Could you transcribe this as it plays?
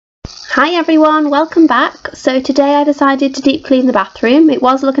Hi everyone, welcome back. So today I decided to deep clean the bathroom. It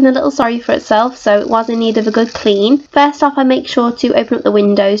was looking a little sorry for itself, so it was in need of a good clean. First off, I make sure to open up the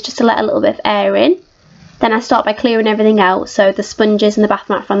windows just to let a little bit of air in. Then I start by clearing everything out, so the sponges and the bath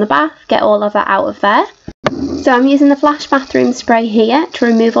mat from the bath, get all of that out of there. So I'm using the Flash bathroom spray here to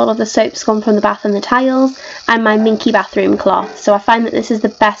remove all of the soap scum from the bath and the tiles, and my minky bathroom cloth. So I find that this is the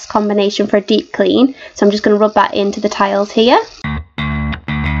best combination for a deep clean, so I'm just going to rub that into the tiles here.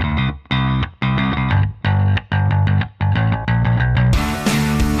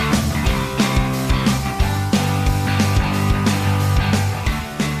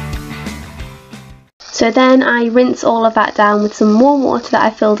 So then I rinse all of that down with some warm water that I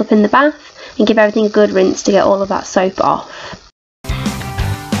filled up in the bath and give everything a good rinse to get all of that soap off.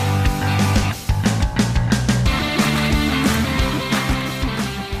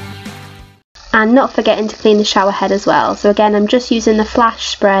 And not forgetting to clean the shower head as well. So again, I'm just using the Flash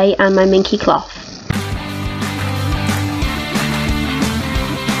spray and my minky cloth.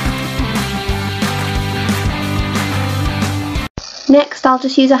 Next, I'll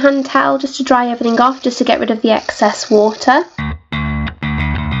just use a hand towel just to dry everything off, just to get rid of the excess water.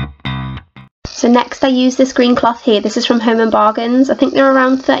 So next I use this green cloth here. This is from Home & Bargains. I think they're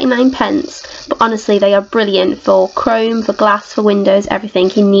around 39p, but honestly they are brilliant for chrome, for glass, for windows,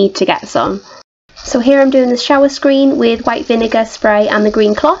 everything. You need to get some. So here I'm doing the shower screen with white vinegar spray and the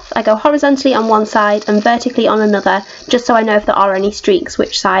green cloth. I go horizontally on one side and vertically on another, just so I know if there are any streaks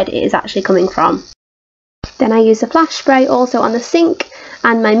which side it is actually coming from. Then I use the Flash spray also on the sink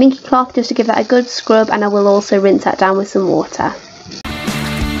and my minky cloth just to give that a good scrub, and I will also rinse that down with some water.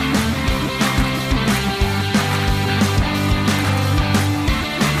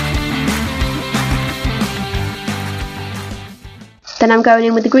 Then I'm going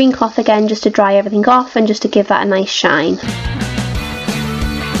in with the green cloth again just to dry everything off and just to give that a nice shine.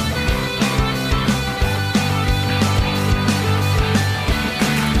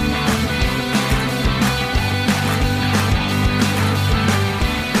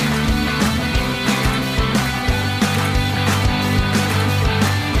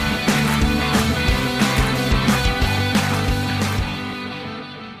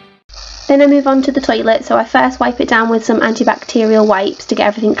 Then I move on to the toilet, so I first wipe it down with some antibacterial wipes to get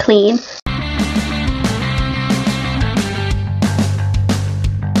everything clean.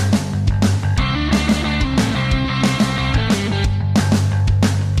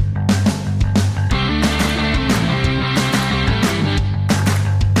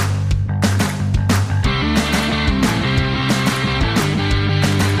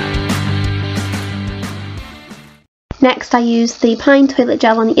 Next I use the pine toilet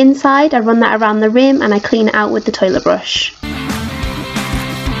gel on the inside. I run that around the rim and I clean it out with the toilet brush.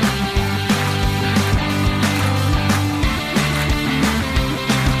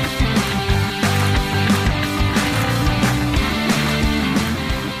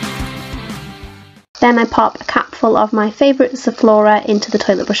 Then I pop a capful of my favourite Zoflora into the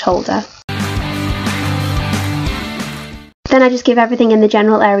toilet brush holder. Then I just give everything in the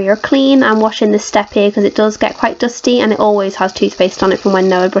general area a clean. I'm washing this step here because it does get quite dusty and it always has toothpaste on it from when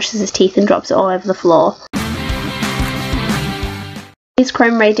Noah brushes his teeth and drops it all over the floor. These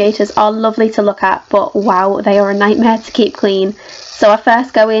chrome radiators are lovely to look at, but wow, they are a nightmare to keep clean. So I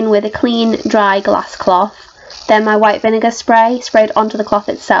first go in with a clean, dry glass cloth, then my white vinegar spray sprayed onto the cloth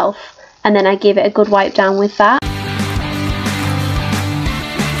itself, and then I give it a good wipe down with that.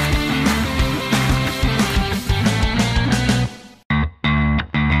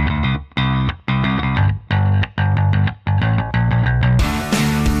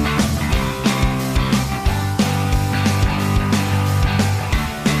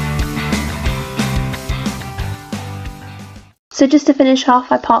 So just to finish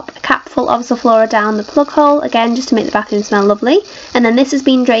off, I pop a capful of Zoflora down the plug hole, again just to make the bathroom smell lovely. And then this has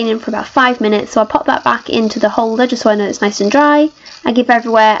been draining for about 5 minutes, so I pop that back into the holder just so I know it's nice and dry. I give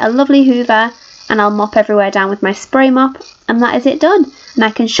everywhere a lovely hoover and I'll mop everywhere down with my spray mop, and that is it done. And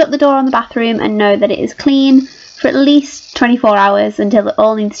I can shut the door on the bathroom and know that it is clean for at least 24 hours until it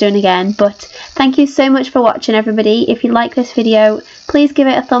all needs doing again. But thank you so much for watching, everybody. If you like this video, please give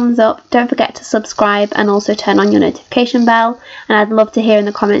it a thumbs up. Don't forget to subscribe and also turn on your notification bell. And I'd love to hear in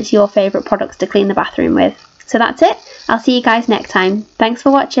the comments your favourite products to clean the bathroom with. So that's it. I'll see you guys next time. Thanks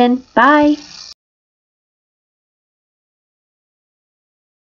for watching. Bye.